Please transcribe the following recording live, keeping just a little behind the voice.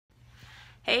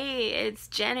Hey, it's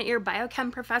Janet, your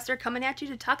biochem professor, coming at you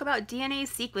to talk about DNA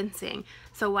sequencing.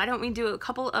 So why don't we do a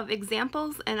couple of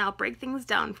examples and I'll break things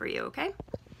down for you, okay?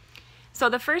 So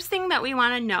the first thing that we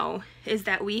want to know is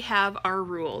that we have our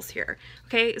rules here.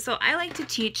 Okay, so I like to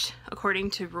teach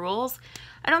according to rules.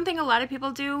 I don't think a lot of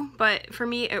people do, but for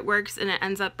me it works and it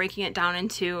ends up breaking it down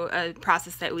into a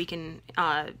process that we can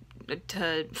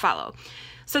to follow.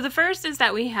 So the first is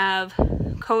that we have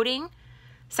coding.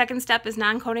 Second step is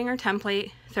non-coding or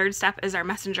template. Third step is our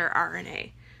messenger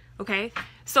RNA. Okay,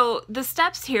 so the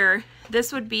steps here,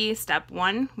 this would be step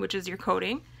 1, which is your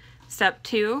coding. Step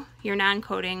 2, your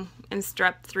non-coding, and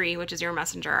step 3, which is your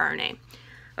messenger RNA.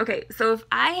 Okay, so if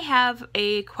I have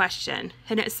a question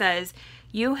and it says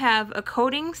you have a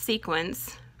coding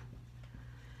sequence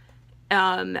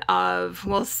of,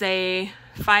 we'll say,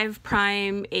 5'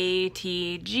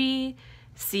 ATG,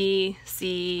 C,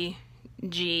 C,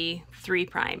 G,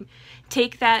 3'.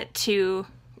 Take that to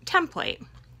template.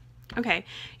 Okay,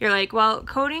 you're like, well,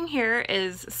 coding here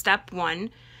is step 1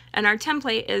 and our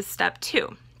template is step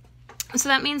 2. So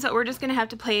that means that we're just going to have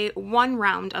to play one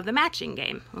round of the matching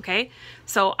game, okay?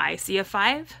 So I see a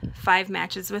 5, 5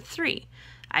 matches with 3.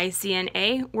 I see an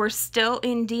A, we're still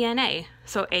in DNA,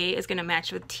 so A is going to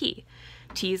match with T.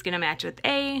 T is going to match with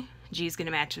A, G is going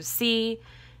to match with C,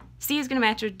 C is going to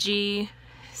match with G,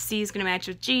 C is going to match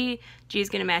with G, G is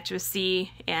going to match with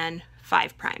C, and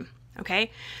 5'.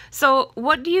 Okay, so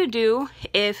what do you do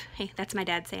if, hey, that's my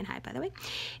dad saying hi, by the way,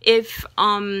 if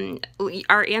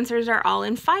our answers are all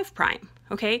in 5'?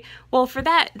 Okay, well, for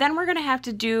that, then we're going to have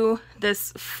to do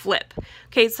this flip.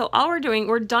 Okay, so all we're doing,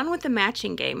 we're done with the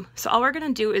matching game. So all we're going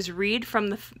to do is read from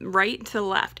the right to the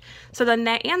left. So then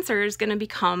that answer is going to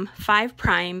become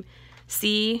 5',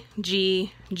 C,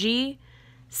 G, G,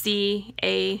 C,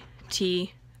 A,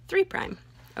 T, 3'.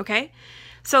 Okay,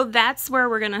 so that's where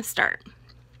we're going to start.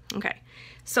 Okay,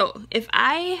 so if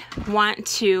I want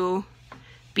to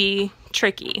be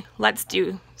tricky, let's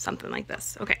do something like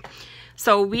this. Okay,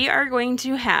 so we are going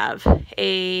to have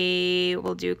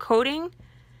we'll do coding.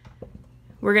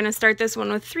 We're going to start this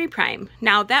one with 3'.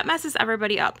 Now that messes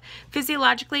everybody up.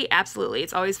 Physiologically, absolutely,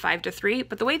 it's always 5 to 3,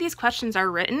 but the way these questions are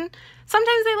written,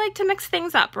 sometimes they like to mix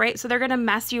things up, right? So they're going to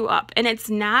mess you up. And it's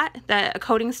not that a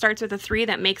coding starts with a 3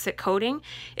 that makes it coding.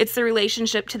 It's the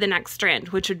relationship to the next strand,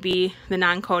 which would be the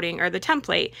non-coding or the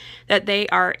template, that they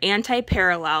are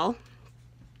anti-parallel.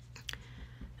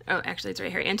 Oh, actually, it's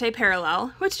right here,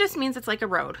 anti-parallel, which just means it's like a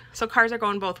road. So cars are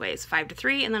going both ways, 5 to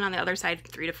 3, and then on the other side,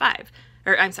 3 to 5.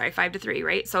 Or I'm sorry, 5 to 3,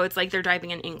 right? So it's like they're driving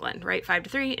in England, right? 5 to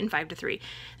 3 and 5 to 3.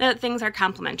 That things are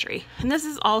complementary. And this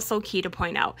is also key to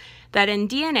point out that in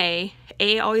DNA,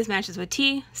 A always matches with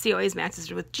T, C always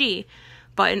matches with G.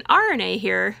 But in RNA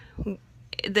here,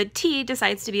 the T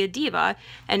decides to be a diva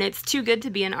and it's too good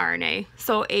to be an RNA.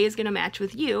 So A is going to match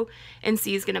with U and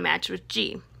C is going to match with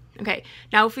G. Okay,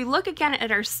 now if we look again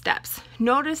at our steps,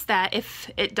 notice that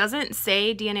if it doesn't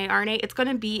say DNA, RNA, it's going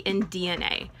to be in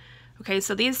DNA. Okay,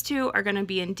 so these two are going to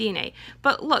be in DNA.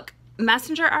 But look,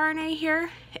 messenger RNA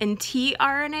here and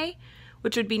tRNA,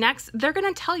 which would be next, they're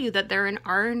going to tell you that they're an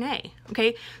RNA.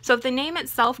 Okay, so if the name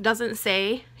itself doesn't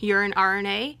say you're an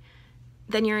RNA,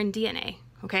 then you're in DNA.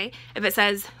 Okay, if it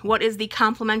says what is the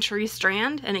complementary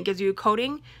strand and it gives you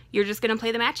coding, you're just going to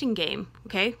play the matching game.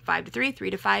 Okay, 5 to 3, 3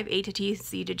 to 5, A to T,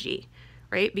 C to G,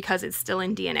 right? Because it's still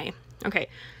in DNA. Okay,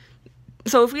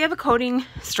 so if we have a coding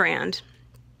strand,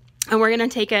 and we're going to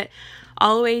take it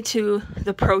all the way to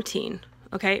the protein,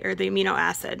 okay, or the amino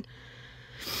acid.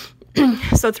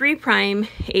 So 3',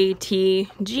 A, T,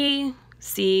 G,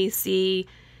 C, C,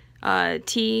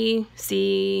 T,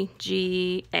 C,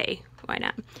 G, A. Why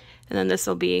not? And then this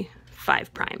will be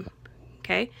 5'.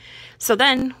 Okay, so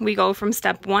then we go from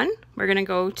step 1, we're going to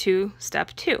go to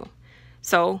step 2.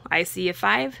 So I see a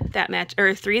 5 that match,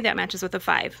 or 3 that matches with a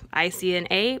 5. I see an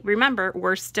A. Remember,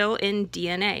 we're still in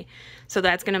DNA. So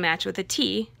that's going to match with a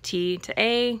T. T to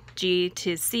A, G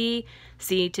to C,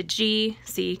 C to G,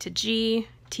 C to G,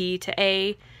 T to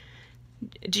A,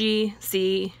 G,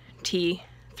 C, T,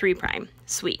 3'.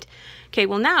 Sweet. Okay,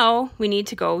 well now we need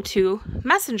to go to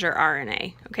messenger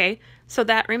RNA. Okay, so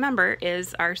that, remember,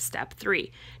 is our step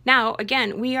 3. Now,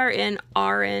 again, we are in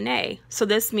RNA. So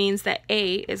this means that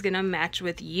A is going to match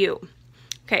with U.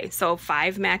 Okay, so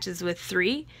 5 matches with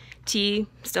 3. T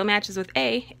still matches with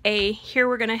A. A, here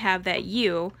we're going to have that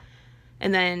U.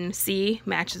 And then C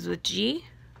matches with G.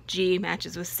 G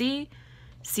matches with C.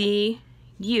 C,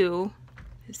 U,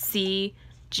 C,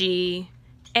 G,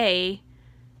 A,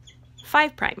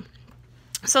 5'.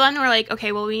 So then we're like,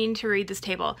 okay, well, we need to read this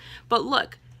table. But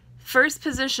look, first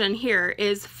position here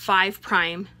is 5'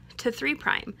 to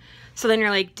 3'. So then you're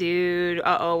like, dude,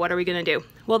 uh-oh, what are we gonna do?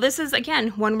 Well, this is, again,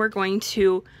 when we're going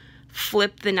to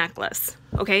flip the necklace,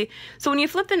 okay? So when you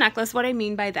flip the necklace, what I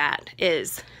mean by that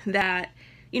is that,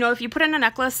 you know, if you put in a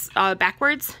necklace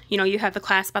backwards, you know, you have the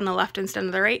clasp on the left instead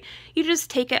of the right, you just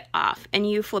take it off and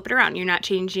you flip it around. You're not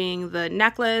changing the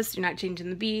necklace, you're not changing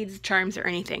the beads, charms, or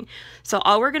anything. So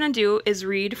all we're gonna do is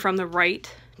read from the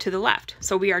right to the left.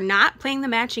 So we are not playing the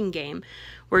matching game.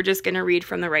 We're just gonna read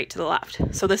from the right to the left.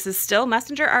 So this is still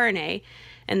messenger RNA,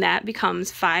 and that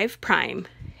becomes 5'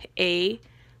 A,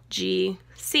 G,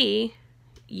 C,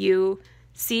 U,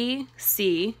 C,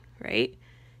 C, right?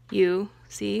 U,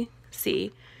 C,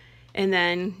 C, and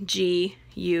then G,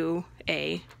 U,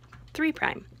 A,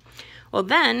 3'. Well,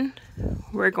 then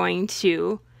we're going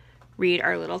to read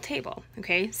our little table,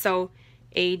 okay? So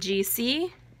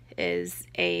AGC is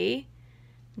A,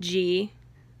 G,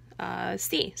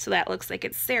 C. So that looks like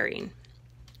it's serine.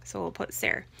 So we'll put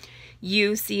ser.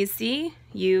 UCC,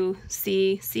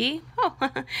 UCC. Oh,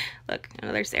 look,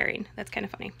 another serine. That's kind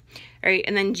of funny. All right,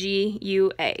 and then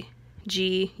GUA.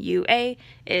 GUA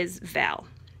is val.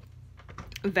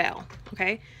 Val,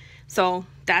 okay? So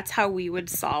that's how we would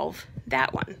solve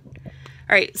that one.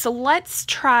 All right, so let's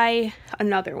try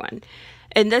another one.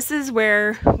 And this is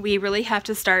where we really have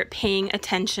to start paying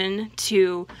attention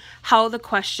to how the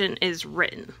question is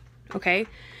written, okay?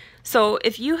 So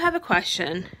if you have a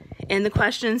question and the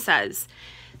question says,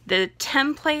 the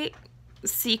template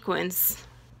sequence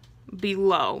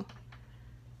below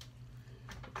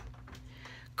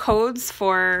codes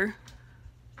for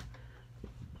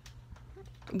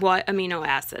what amino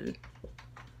acid?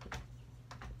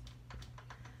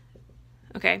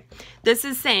 Okay, this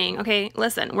is saying, okay,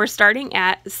 listen, we're starting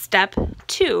at step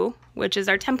 2, which is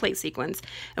our template sequence,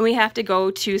 and we have to go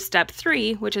to step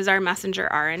 3, which is our messenger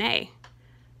RNA.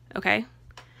 Okay,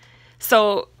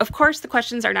 so of course the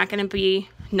questions are not going to be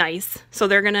nice, so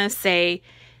they're going to say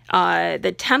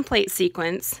the template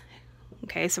sequence.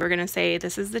 Okay, so we're going to say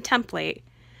this is the template.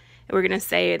 We're going to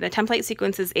say the template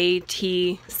sequence is A,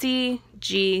 T, C,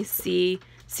 G, C,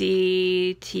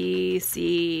 C, T,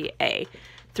 C, A,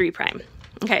 3'.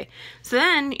 Okay, so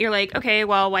then you're like, okay,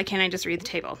 well, why can't I just read the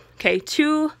table? Okay,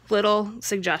 2 little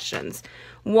suggestions.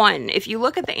 1, if you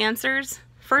look at the answers,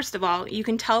 first of all, you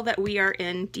can tell that we are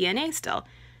in DNA still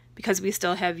because we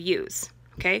still have U's.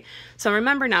 Okay, so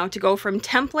remember now, to go from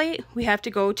template, we have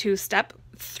to go to step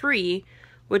 3,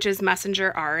 which is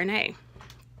messenger RNA.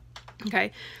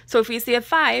 Okay, so if we see a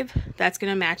 5, that's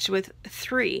going to match with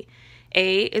 3.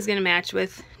 A is going to match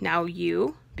with now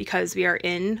U because we are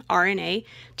in RNA.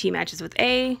 T matches with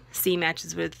A, C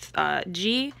matches with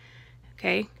G,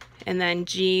 okay, and then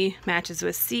G matches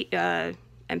with C,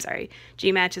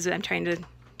 G matches with, I'm trying to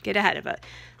get ahead of it,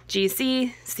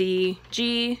 GC, C,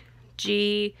 G,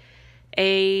 G,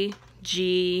 A,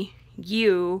 G,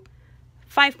 U,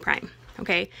 5'.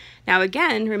 Okay, now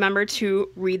again, remember to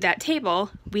read that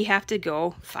table, we have to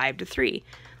go 5 to 3.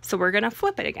 So we're going to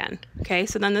flip it again. Okay,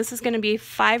 so then this is going to be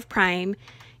 5'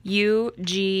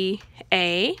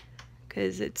 UGA,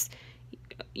 because it's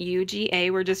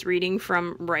UGA, we're just reading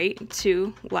from right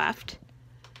to left.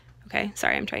 Okay,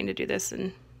 sorry, I'm trying to do this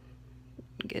and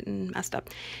getting messed up.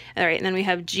 All right, and then we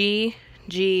have G,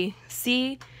 G,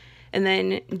 C, and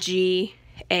then G,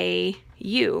 A,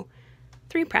 U,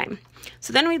 3'.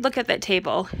 So then we'd look at that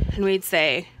table and we'd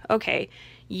say, okay,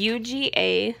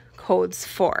 UGA codes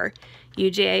for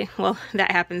UGA, well,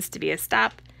 that happens to be a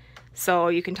stop, so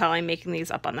you can tell I'm making these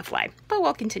up on the fly, but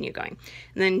we'll continue going.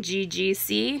 And then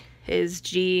GGC is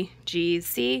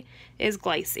GGC is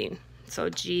glycine, so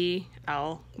GLY.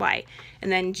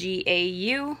 And then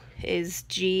GAU is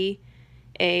GAU,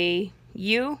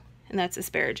 and that's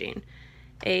asparagine,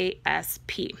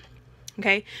 ASP.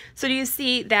 Okay, so do you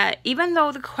see that even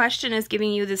though the question is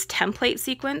giving you this template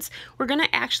sequence, we're going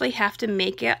to actually have to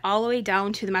make it all the way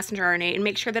down to the messenger RNA and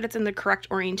make sure that it's in the correct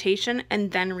orientation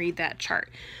and then read that chart.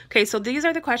 Okay, so these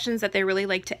are the questions that they really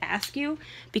like to ask you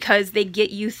because they get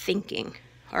you thinking,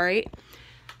 all right?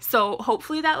 So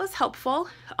hopefully that was helpful.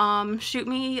 Shoot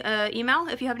me an email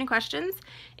if you have any questions,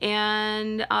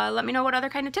 and let me know what other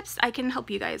kind of tips I can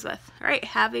help you guys with. All right,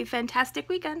 have a fantastic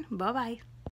weekend. Bye-bye.